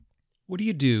What do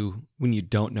you do when you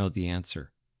don't know the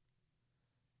answer?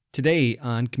 Today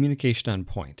on Communication on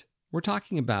Point, we're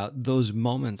talking about those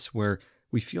moments where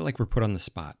we feel like we're put on the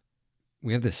spot.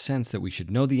 We have this sense that we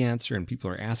should know the answer and people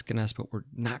are asking us, but we're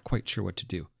not quite sure what to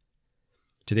do.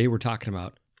 Today we're talking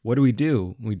about what do we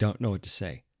do when we don't know what to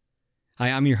say. Hi,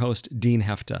 I'm your host, Dean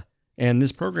Hefta, and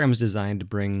this program is designed to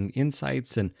bring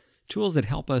insights and tools that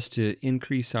help us to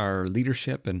increase our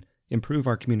leadership and improve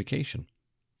our communication.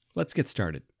 Let's get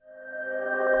started.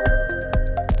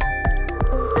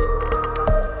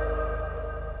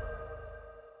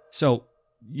 So,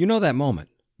 you know that moment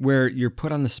where you're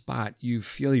put on the spot, you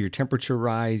feel your temperature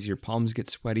rise, your palms get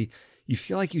sweaty, you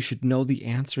feel like you should know the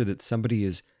answer that somebody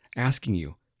is asking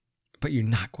you, but you're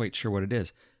not quite sure what it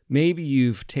is. Maybe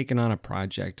you've taken on a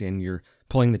project and you're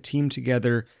pulling the team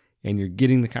together and you're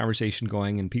getting the conversation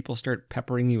going and people start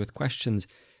peppering you with questions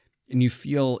and you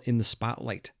feel in the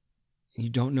spotlight. You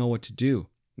don't know what to do.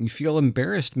 You feel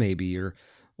embarrassed maybe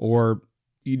or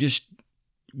you just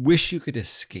wish you could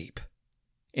escape.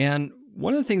 And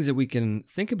one of the things that we can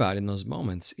think about in those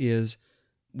moments is,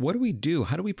 what do we do?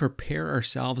 How do we prepare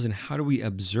ourselves and how do we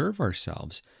observe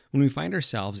ourselves when we find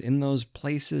ourselves in those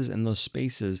places and those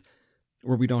spaces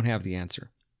where we don't have the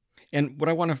answer? And what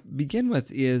I want to begin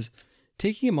with is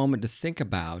taking a moment to think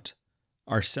about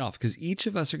ourselves, because each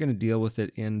of us are going to deal with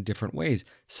it in different ways.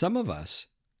 Some of us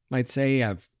might say,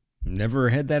 I've never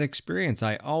had that experience.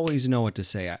 I always know what to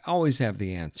say. I always have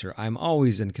the answer. I'm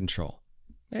always in control.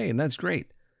 Hey, and that's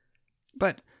great.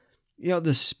 But,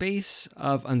 the space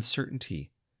of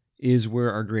uncertainty is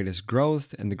where our greatest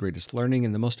growth and the greatest learning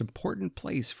and the most important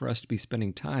place for us to be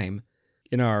spending time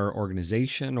in our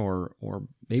organization or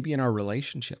maybe in our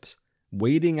relationships,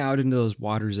 wading out into those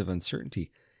waters of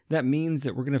uncertainty. That means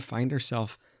that we're going to find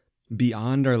ourselves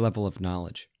beyond our level of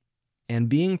knowledge. And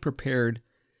being prepared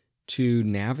to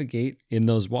navigate in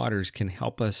those waters can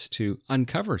help us to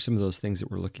uncover some of those things that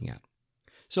we're looking at.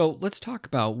 So let's talk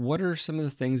about what are some of the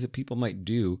things that people might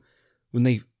do when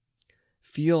they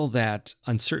feel that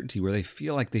uncertainty, where they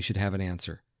feel like they should have an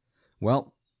answer.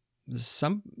 Well,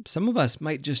 some of us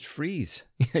might just freeze.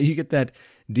 You get that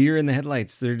deer in the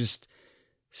headlights. They're just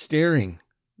staring,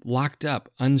 locked up,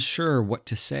 unsure what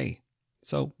to say.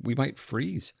 So we might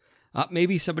freeze.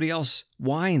 Maybe somebody else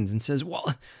whines and says,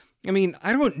 well,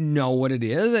 I don't know what it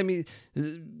is.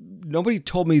 Nobody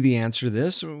told me the answer to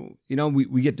this.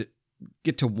 We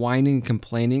get to whining and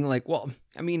complaining like,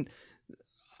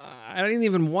 I didn't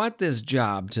even want this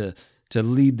job to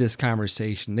lead this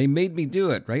conversation. They made me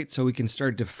do it, right? So we can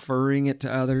start deferring it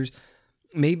to others.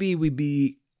 Maybe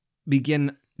we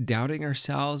begin doubting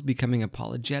ourselves, becoming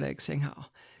apologetic, saying,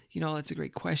 that's a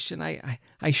great question.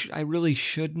 I really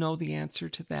should know the answer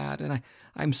to that. And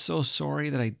I'm so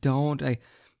sorry that I don't.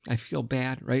 I feel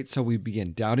bad, right? So we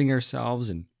begin doubting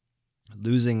ourselves and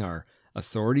losing our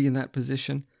authority in that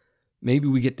position. Maybe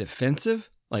we get defensive,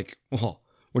 like, well,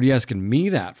 what are you asking me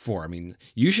that for?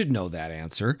 You should know that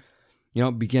answer.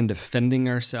 Begin defending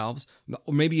ourselves,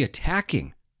 or maybe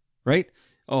attacking, right?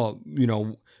 Oh,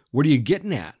 what are you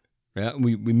getting at? Right?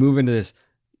 We move into this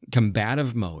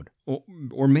combative mode.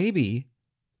 Or maybe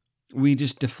we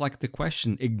just deflect the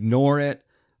question, ignore it,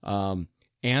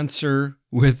 answer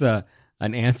with an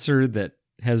answer that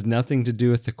has nothing to do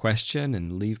with the question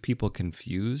and leave people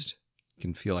confused.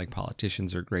 Can feel like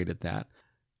politicians are great at that.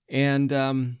 And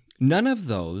none of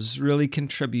those really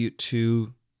contribute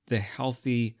to the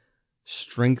healthy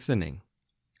strengthening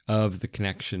of the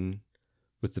connection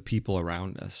with the people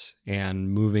around us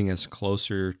and moving us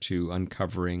closer to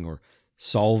uncovering or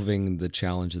solving the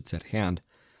challenge that's at hand.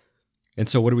 And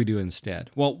so what do we do instead?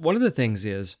 Well, one of the things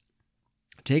is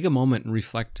take a moment and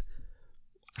reflect,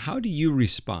 how do you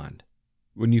respond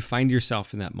when you find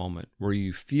yourself in that moment where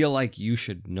you feel like you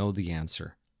should know the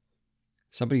answer?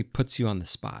 Somebody puts you on the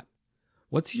spot.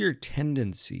 What's your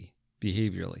tendency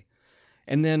behaviorally?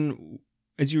 And then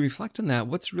as you reflect on that,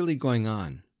 what's really going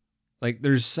on? Like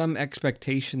there's some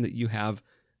expectation that you have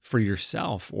for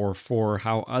yourself or for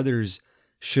how others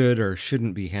should or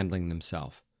shouldn't be handling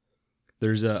themselves.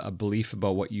 There's a belief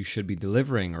about what you should be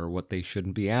delivering or what they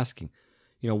shouldn't be asking.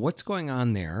 What's going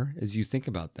on there as you think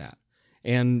about that?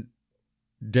 And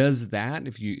does that,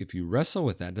 if you wrestle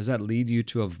with that, does that lead you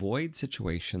to avoid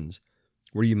situations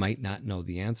where you might not know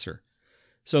the answer?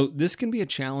 So this can be a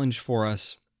challenge for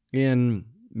us in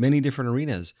many different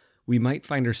arenas. We might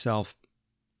find ourselves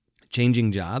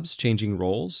changing jobs, changing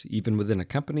roles, even within a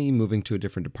company, moving to a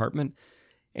different department.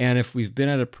 And if we've been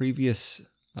at a previous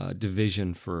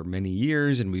division for many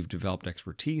years and we've developed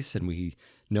expertise and we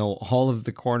know all of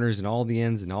the corners and all the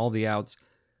ins and all the outs,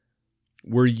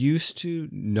 we're used to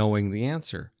knowing the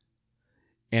answer.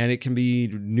 And it can be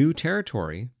new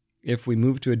territory if we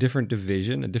move to a different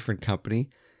division, a different company,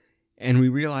 and we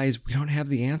realize we don't have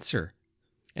the answer.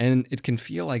 And it can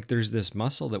feel like there's this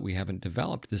muscle that we haven't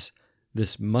developed,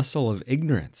 this muscle of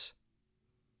ignorance.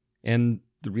 And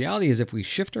the reality is, if we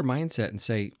shift our mindset and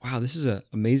say, wow, this is an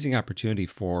amazing opportunity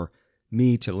for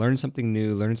me to learn something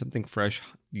new, learn something fresh,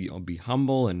 be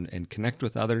humble and connect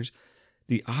with others,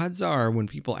 the odds are when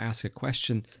people ask a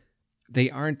question, they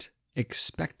aren't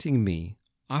expecting me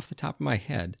off the top of my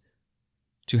head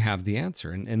to have the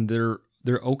answer. And they're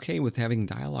okay with having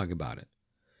dialogue about it.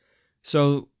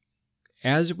 So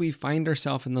as we find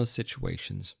ourselves in those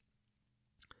situations,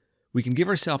 we can give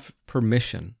ourselves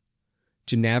permission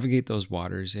to navigate those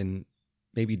waters in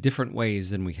maybe different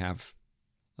ways than we have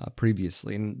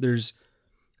previously. And there's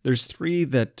three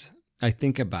that I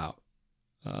think about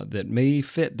that may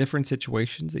fit different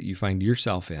situations that you find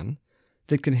yourself in,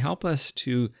 that can help us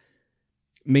to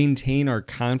maintain our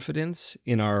confidence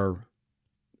in our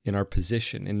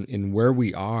position, in where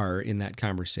we are in that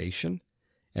conversation,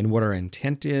 and what our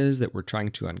intent is that we're trying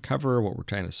to uncover, what we're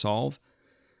trying to solve,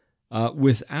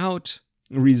 without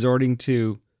resorting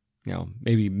to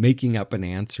maybe making up an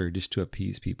answer just to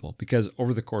appease people. Because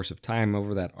over the course of time,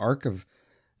 over that arc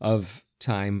of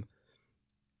time,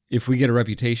 if we get a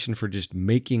reputation for just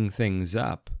making things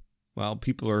up, well,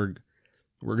 we're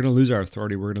going to lose our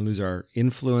authority, we're going to lose our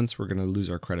influence, we're going to lose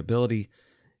our credibility.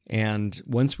 And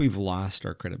once we've lost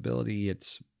our credibility,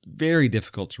 it's very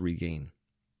difficult to regain.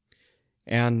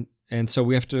 And so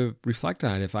we have to reflect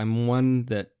on it. If I'm one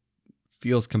that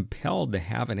feels compelled to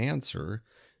have an answer,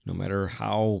 no matter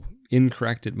how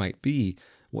incorrect it might be,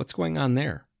 what's going on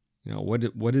there?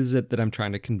 What is it that I'm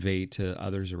trying to convey to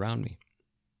others around me?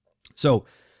 So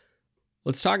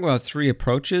let's talk about three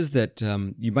approaches that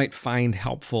you might find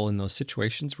helpful in those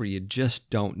situations where you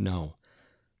just don't know.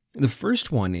 The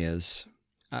first one is,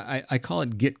 I call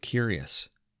it get curious.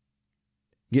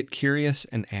 Get curious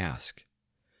and ask.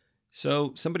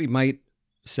 So somebody might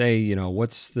say,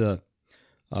 what's the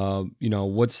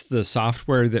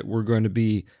software that we're going to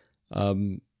be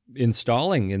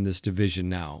installing in this division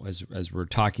now as we're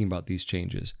talking about these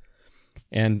changes?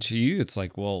 And to you, it's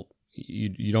like, well,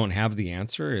 you don't have the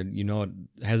answer, and it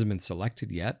hasn't been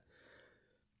selected yet.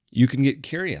 You can get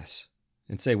curious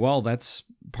and say, well, that's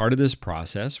part of this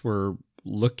process. We're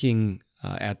looking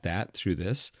at that through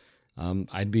this.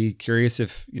 I'd be curious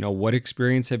if, what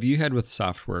experience have you had with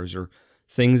softwares or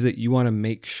things that you want to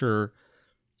make sure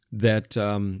that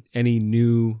any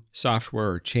new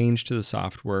software or change to the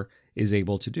software is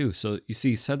able to do. So you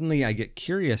see, suddenly I get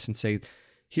curious and say,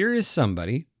 here is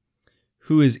somebody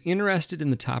who is interested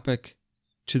in the topic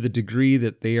to the degree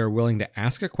that they are willing to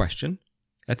ask a question.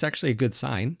 That's actually a good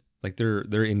sign. Like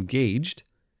they're engaged,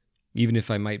 even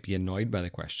if I might be annoyed by the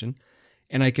question.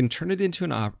 And I can turn it into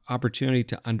an opportunity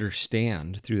to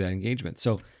understand through that engagement.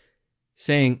 So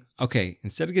saying, okay,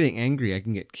 instead of getting angry, I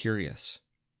can get curious.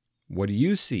 What do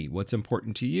you see? What's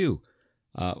important to you?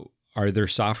 Are there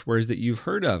softwares that you've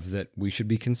heard of that we should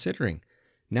be considering?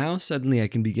 Now suddenly I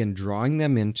can begin drawing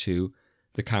them into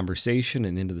the conversation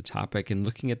and into the topic and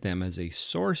looking at them as a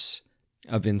source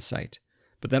of insight.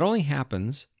 But that only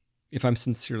happens if I'm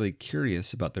sincerely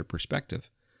curious about their perspective.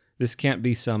 This can't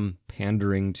be some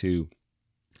pandering to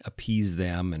appease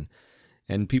them,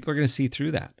 and people are going to see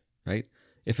through that, right?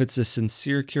 If it's a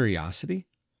sincere curiosity,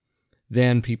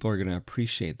 then people are going to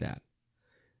appreciate that.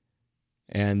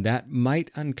 And that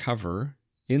might uncover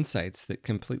insights that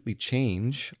completely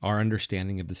change our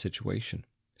understanding of the situation.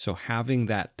 So having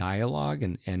that dialogue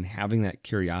and having that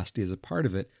curiosity as a part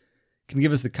of it can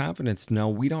give us the confidence to know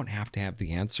we don't have to have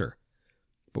the answer,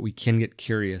 but we can get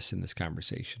curious in this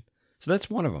conversation. So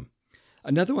that's one of them.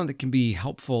 Another one that can be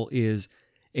helpful is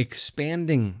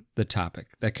expanding the topic.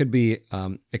 That could be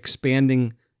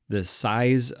expanding the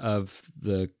size of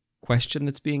the question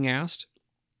that's being asked.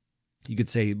 You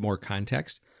could say more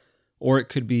context, or it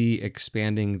could be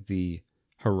expanding the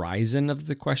horizon of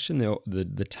the question,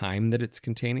 the time that it's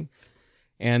containing.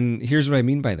 And here's what I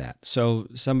mean by that. So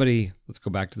somebody, let's go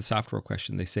back to the software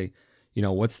question. They say,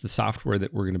 what's the software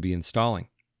that we're going to be installing?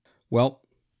 Well,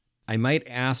 I might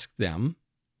ask them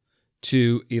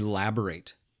to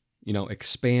elaborate,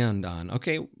 expand on,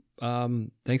 okay,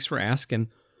 thanks for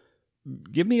asking.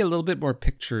 Give me a little bit more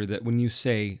picture that when you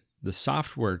say the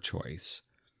software choice,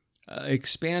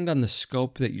 expand on the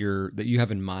scope that you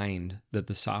have in mind that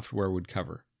the software would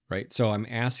cover, right? So I'm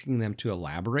asking them to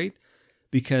elaborate,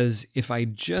 because if I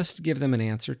just give them an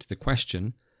answer to the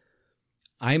question,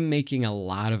 I'm making a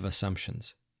lot of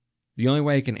assumptions. The only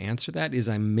way I can answer that is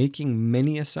I'm making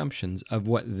many assumptions of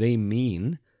what they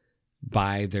mean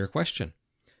by their question.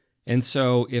 And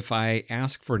so if I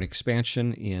ask for an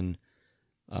expansion in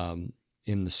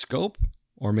the scope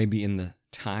or maybe in the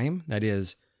time, that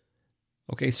is,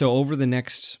 okay, so over the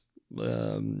next,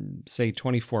 say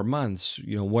 24 months,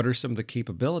 what are some of the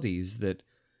capabilities that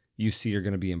you see are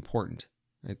going to be important?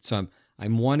 Right? So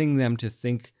I'm wanting them to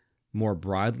think more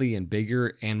broadly and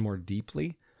bigger and more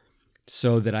deeply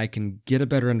so that I can get a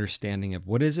better understanding of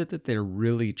what is it that they're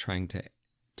really trying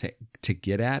to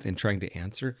get at and trying to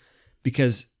answer.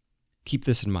 Because keep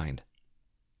this in mind,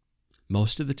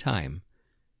 most of the time,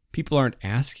 people aren't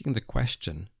asking the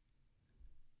question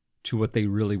to what they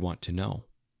really want to know.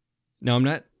 Now, I'm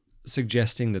not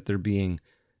suggesting that they're being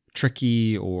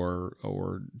tricky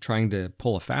or trying to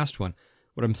pull a fast one.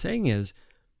 What I'm saying is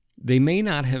they may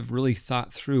not have really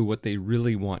thought through what they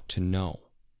really want to know.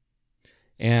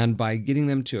 And by getting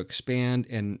them to expand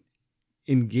and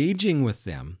engaging with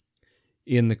them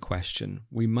in the question,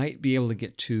 we might be able to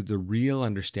get to the real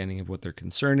understanding of what their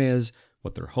concern is,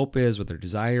 what their hope is, what their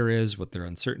desire is, what their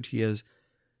uncertainty is,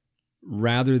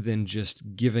 rather than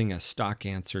just giving a stock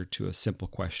answer to a simple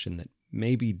question that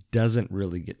maybe doesn't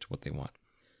really get to what they want.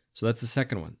 So that's the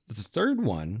second one. The third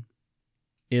one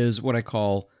is what I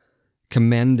call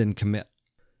commend and commit.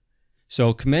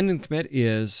 So commend and commit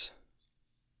is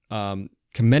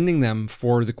commending them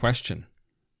for the question.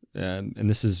 And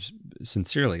this is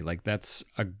sincerely, like, that's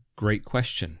a great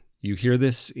question. You hear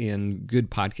this in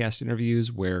good podcast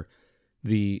interviews where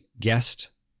the guest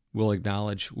will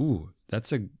acknowledge, ooh,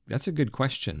 that's a good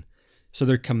question. So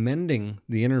they're commending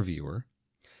the interviewer.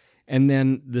 And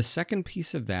then the second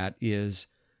piece of that is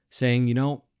saying,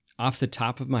 off the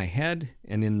top of my head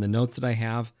and in the notes that I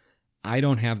have, I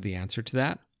don't have the answer to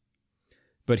that,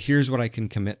 but here's what I can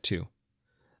commit to.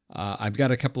 I've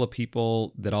got a couple of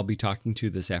people that I'll be talking to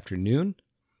this afternoon.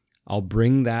 I'll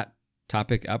bring that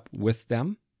topic up with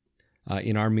them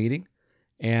in our meeting.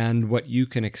 And what you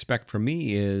can expect from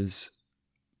me is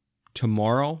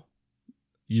tomorrow,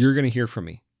 you're going to hear from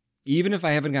me. Even if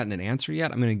I haven't gotten an answer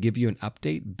yet, I'm going to give you an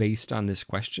update based on this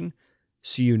question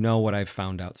so you know what I've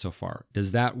found out so far.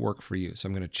 Does that work for you? So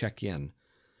I'm going to check in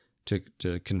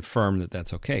to confirm that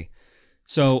that's okay.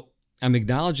 So I'm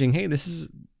acknowledging, hey, this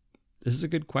is a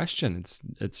good question.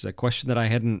 It's a question that I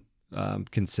hadn't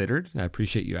considered. I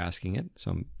appreciate you asking it,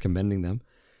 so I'm commending them.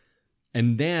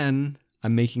 And then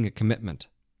I'm making a commitment.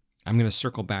 I'm going to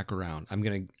circle back around. I'm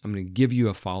going to give you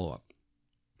a follow-up.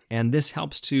 And this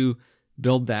helps to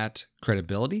build that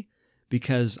credibility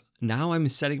because now I'm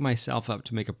setting myself up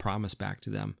to make a promise back to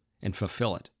them and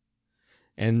fulfill it.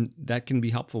 And that can be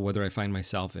helpful whether I find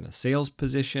myself in a sales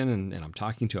position and I'm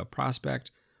talking to a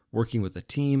prospect, working with a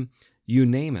team, you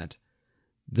name it.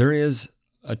 There is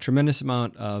a tremendous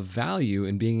amount of value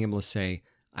in being able to say,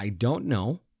 I don't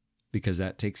know, because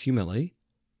that takes humility.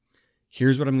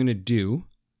 Here's what I'm going to do.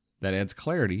 That adds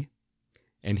clarity.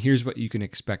 And here's what you can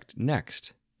expect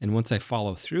next. And once I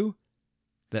follow through,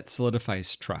 that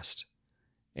solidifies trust.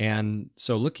 And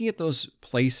so looking at those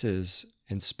places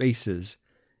and spaces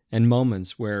and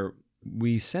moments where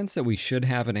we sense that we should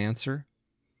have an answer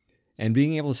and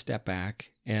being able to step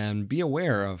back and be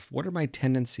aware of what are my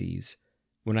tendencies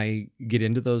when I get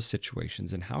into those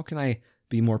situations and how can I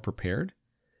be more prepared?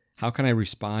 How can I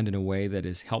respond in a way that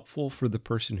is helpful for the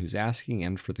person who's asking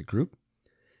and for the group?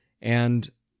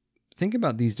 And think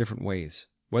about these different ways,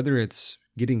 whether it's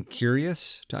getting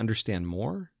curious to understand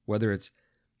more, whether it's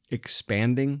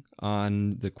expanding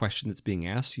on the question that's being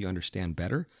asked so you understand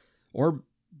better, or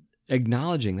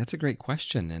acknowledging that's a great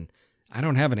question and I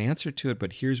don't have an answer to it,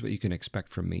 but here's what you can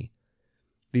expect from me.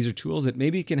 These are tools that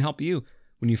maybe can help you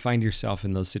when you find yourself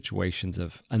in those situations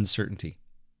of uncertainty.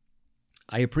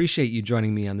 I appreciate you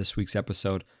joining me on this week's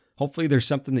episode. Hopefully there's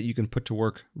something that you can put to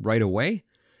work right away.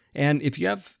 And if you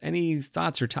have any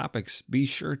thoughts or topics, be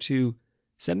sure to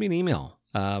send me an email.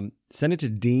 Send it to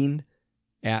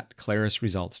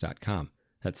dean@clarusresults.com.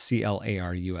 That's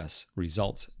CLARUS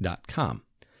results.com.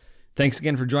 Thanks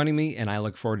again for joining me, and I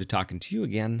look forward to talking to you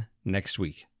again next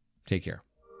week. Take care.